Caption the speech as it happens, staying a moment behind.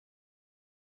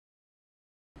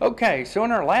Okay, so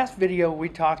in our last video we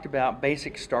talked about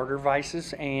basic starter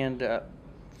vices and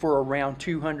for around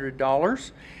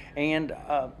 $200, and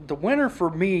the winner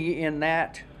for me in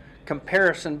that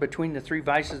comparison between the three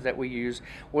vices that we use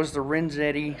was the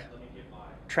Renzetti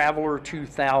Traveler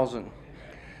 2000.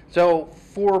 So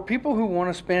for people who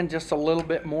want to spend just a little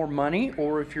bit more money,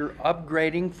 or if you're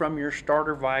upgrading from your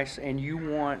starter vise and you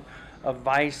want a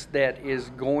vise that is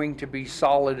going to be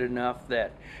solid enough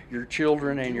that your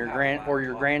children and your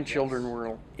grandchildren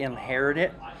will inherit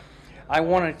it, I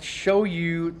want to show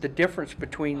you the difference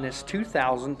between this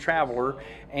 2000 Traveler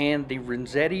and the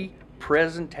Renzetti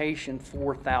Presentation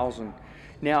 4000.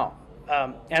 Now,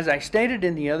 as I stated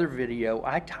in the other video,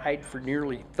 I tied for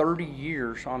nearly 30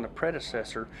 years on the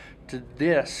predecessor to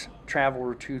this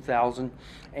Traveler 2000,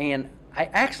 and I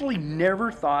actually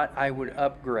never thought I would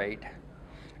upgrade.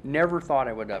 Never thought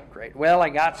I would upgrade. Well, I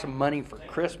got some money for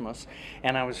Christmas,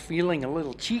 and I was feeling a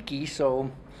little cheeky, so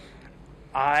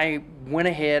I went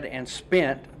ahead and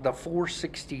spent the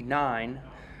 $469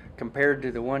 compared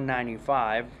to the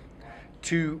 $195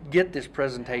 to get this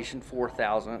Presentation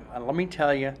 4000. Let me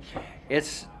tell you,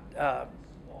 it's kind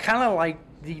of like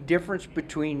the difference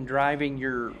between driving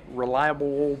your reliable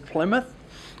old Plymouth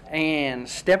and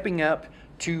stepping up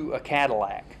to a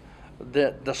Cadillac.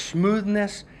 The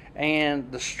smoothness and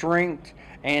the strength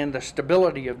and the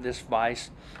stability of this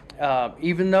vise,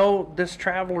 even though this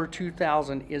Traveler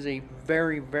 2000 is a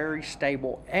very, very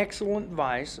stable, excellent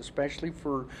vise, especially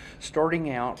for starting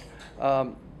out,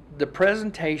 the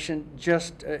Presentation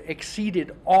just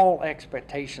exceeded all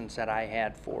expectations that I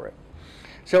had for it.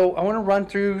 So I want to run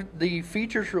through the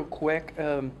features real quick,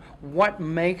 what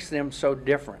makes them so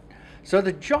different. So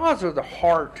the jaws are the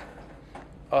heart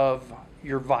of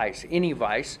your vise, any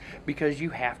vise, because you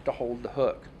have to hold the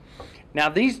hook. Now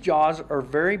these jaws are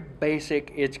very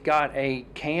basic. It's got a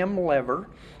cam lever,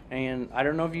 and I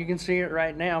don't know if you can see it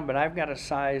right now, but I've got a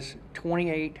size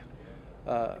 28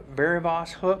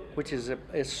 vise hook, which is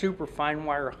a super fine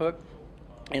wire hook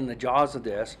in the jaws of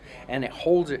this, and it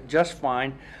holds it just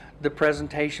fine. The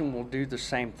Presentation will do the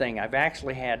same thing. I've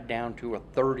actually had down to a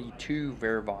 32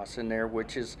 vise in there,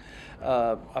 which is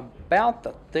about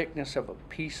the thickness of a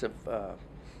piece of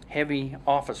heavy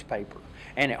office paper,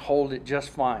 and it holds it just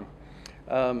fine.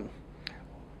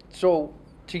 So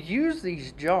to use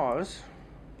these jaws,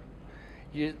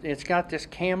 it's got this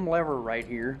cam lever right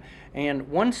here, and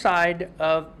one side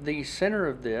of the center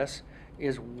of this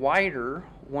is wider.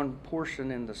 One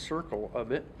portion in the circle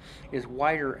of it is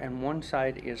wider and one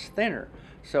side is thinner.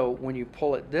 So when you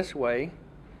pull it this way,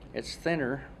 it's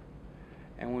thinner,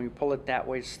 and when you pull it that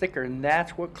way, it's thicker, and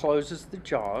that's what closes the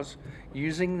jaws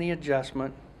using the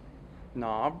adjustment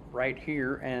knob right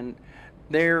here. And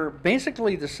they're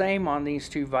basically the same on these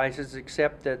two vices,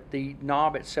 except that the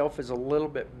knob itself is a little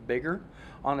bit bigger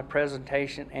on the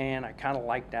Presentation, and I kind of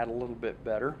like that a little bit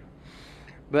better.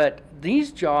 But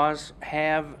these jaws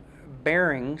have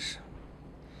bearings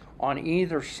on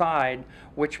either side,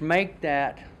 which make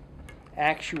that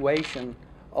actuation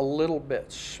a little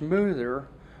bit smoother,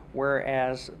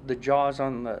 whereas the jaws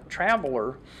on the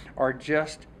Traveler are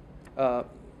just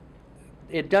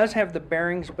it does have the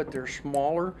bearings, but they're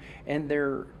smaller, and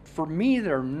for me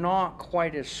they're not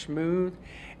quite as smooth,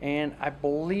 and I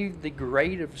believe the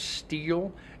grade of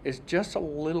steel is just a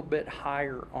little bit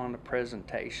higher on the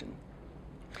Presentation.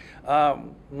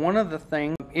 One of the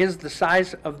things is the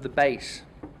size of the base.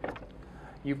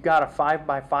 You've got a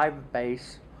 5x5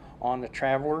 base on the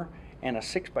Traveler and a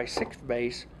 6x6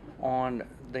 base on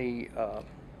the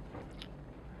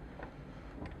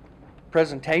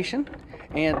Presentation,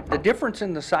 and the difference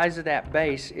in the size of that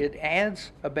base, it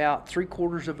adds about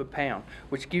 3/4 of a pound,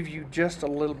 which gives you just a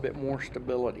little bit more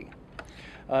stability.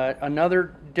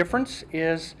 Another difference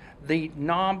is the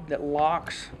knob that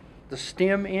locks the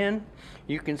stem in.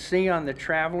 You can see on the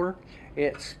Traveler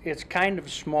it's kind of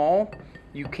small.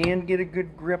 You can get a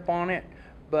good grip on it,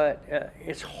 but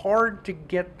it's hard to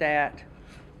get that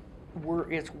where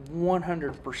it's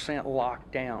 100%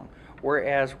 locked down.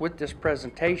 Whereas with this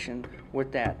Presentation,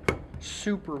 with that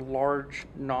super large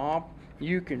knob,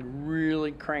 you can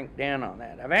really crank down on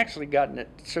that. I've actually gotten it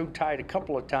so tight a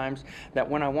couple of times that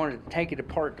when I wanted to take it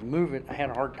apart to move it, I had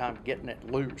a hard time getting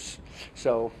it loose.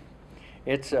 So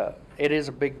it is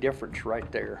a big difference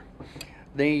right there.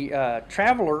 The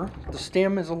Traveler, the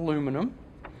stem is aluminum,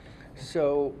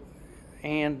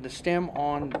 and the stem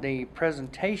on the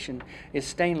Presentation is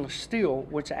stainless steel,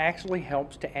 which actually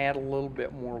helps to add a little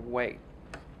bit more weight.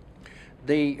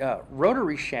 The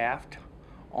rotary shaft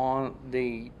on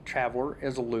the Traveler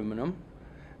is aluminum.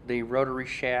 The rotary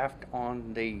shaft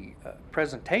on the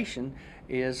Presentation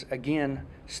is again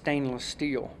stainless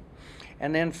steel.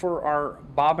 And then for our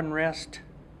bobbin rest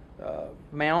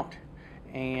mount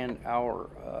and our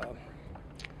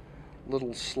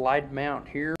little slide mount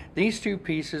here, these two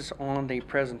pieces on the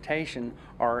Presentation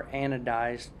are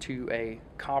anodized to a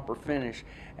copper finish,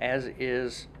 as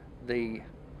is the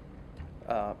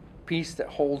piece that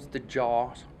holds the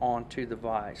jaws onto the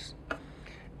vise.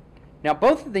 Now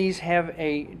both of these have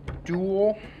a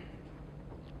dual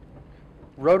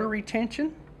rotary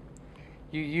tension.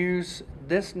 You use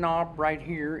this knob right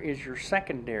here is your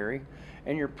secondary,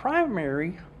 and your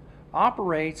primary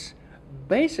operates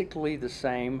basically the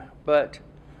same, but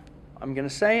I'm going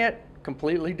to say it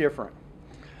completely different.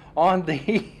 On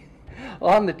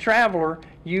the Traveler,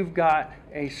 you've got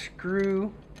a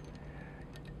screw,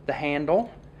 the handle,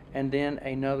 and then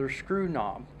another screw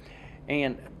knob,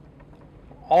 and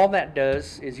all that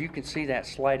does is, you can see that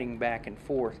sliding back and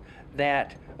forth,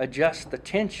 that adjusts the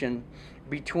tension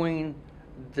between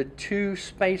the two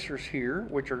spacers here,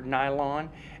 which are nylon,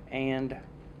 and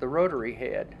the rotary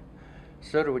head.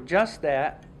 So to adjust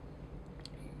that,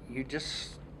 you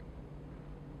just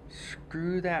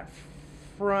screw that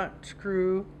front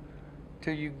screw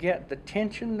till you get the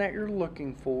tension that you're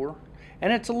looking for.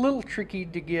 And it's a little tricky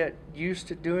to get used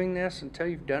to doing this until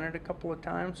you've done it a couple of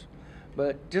times,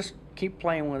 but just keep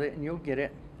playing with it and you'll get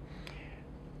it.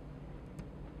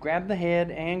 Grab the head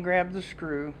and grab the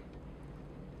screw.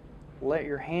 Let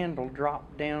your handle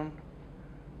drop down.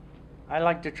 I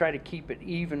like to try to keep it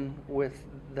even with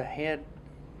the head,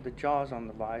 the jaws on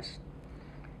the vise.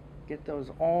 Get those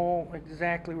all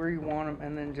exactly where you want them,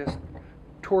 and then just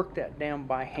torque that down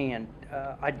by hand.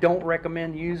 I don't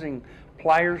recommend using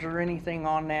pliers or anything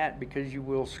on that, because you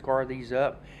will scar these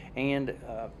up, and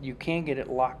you can get it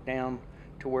locked down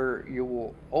to where you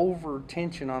will over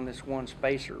tension on this one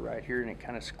spacer right here, and it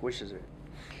kind of squishes it.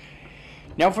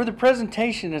 Now for the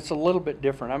Presentation, it's a little bit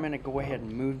different. I'm going to go ahead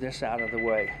and move this out of the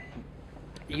way.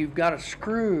 You've got a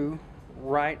screw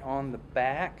right on the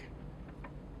back,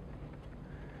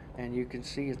 and you can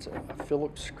see it's a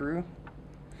Phillips screw.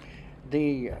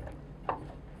 The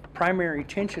primary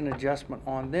tension adjustment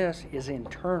on this is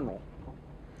internal.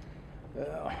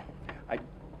 I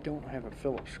don't have a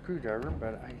Phillips screwdriver,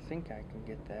 but I think I can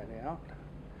get that out.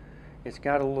 It's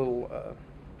got a little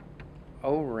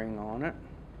O-ring on it.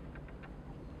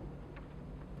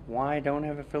 Why I don't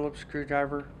have a Phillips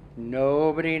screwdriver?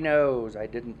 Nobody knows. I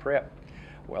didn't prep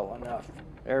well enough.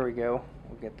 There we go.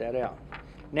 We'll get that out.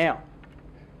 Now,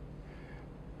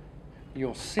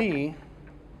 you'll see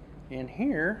in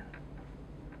here,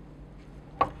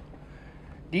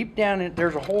 deep down in,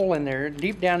 there's a hole in there.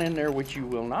 Deep down in there, which you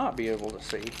will not be able to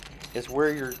see, is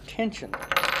where your tension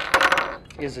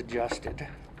is adjusted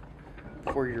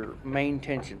for your main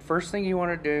tension. First thing you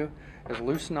want to do is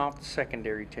loosen off the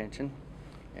secondary tension,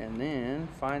 and then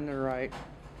find the right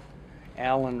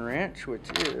Allen wrench, which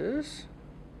is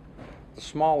the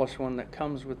smallest one that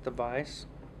comes with the vise,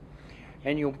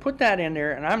 and you'll put that in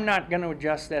there. And I'm not going to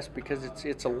adjust this because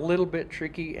it's a little bit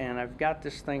tricky, and I've got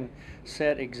this thing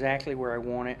set exactly where I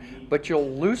want it. But you'll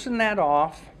loosen that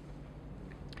off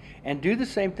and do the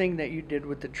same thing that you did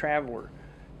with the Traveler.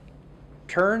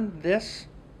 Turn this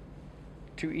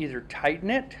to either tighten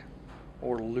it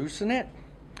or loosen it,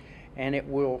 and it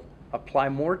will apply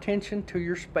more tension to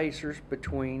your spacers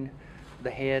between the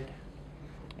head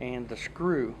and the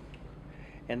screw,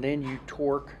 and then you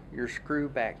torque your screw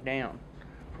back down.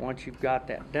 Once you've got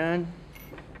that done,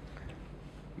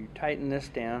 you tighten this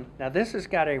down. Now this has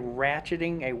got a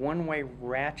ratcheting, a one-way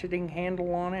ratcheting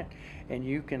handle on it, and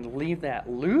you can leave that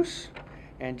loose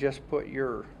and just put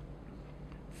your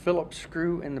Phillips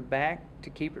screw in the back to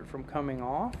keep it from coming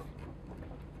off.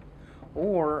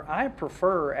 Or I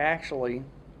prefer actually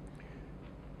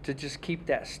to just keep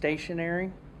that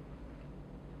stationary.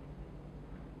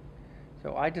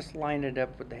 So I just line it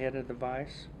up with the head of the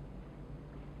vise,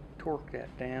 torque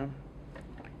that down,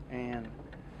 and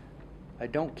I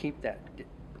don't keep that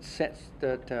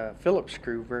Phillips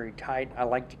screw very tight. I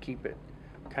like to keep it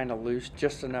kind of loose,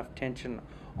 just enough tension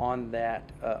on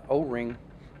that O-ring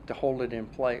to hold it in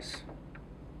place.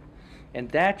 And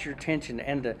that's your tension,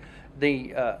 and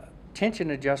the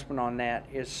tension adjustment on that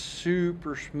is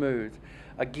super smooth.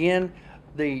 Again,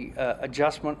 the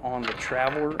adjustment on the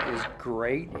Traveler is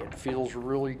great. It feels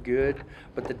really good,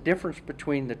 but the difference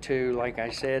between the two, like I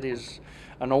said, is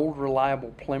an old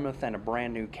reliable Plymouth and a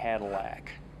brand new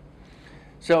Cadillac.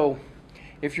 So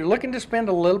if you're looking to spend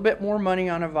a little bit more money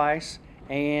on a vise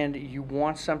and you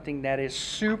want something that is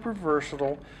super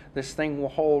versatile, this thing will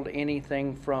hold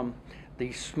anything from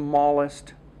the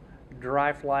smallest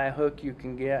dry fly hook you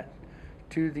can get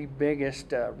to the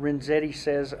biggest. Renzetti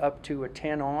says up to a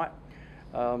 10-aught.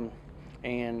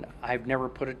 and I've never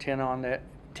put a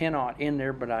 10-aught in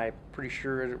there, but I'm pretty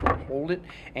sure it will hold it,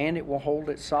 and it will hold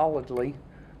it solidly.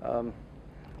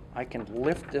 I can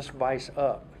lift this vise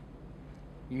up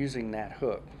using that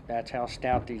hook. That's how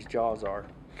stout these jaws are.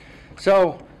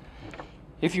 So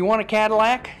if you want a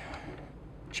Cadillac,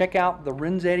 check out the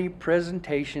Renzetti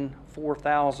Presentation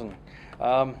 4000.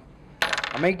 I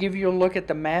may give you a look at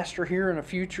the Master here in a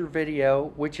future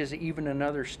video, which is even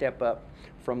another step up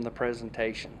from the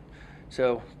Presentation.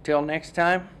 So till next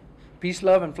time, peace,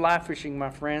 love, and fly fishing, my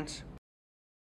friends.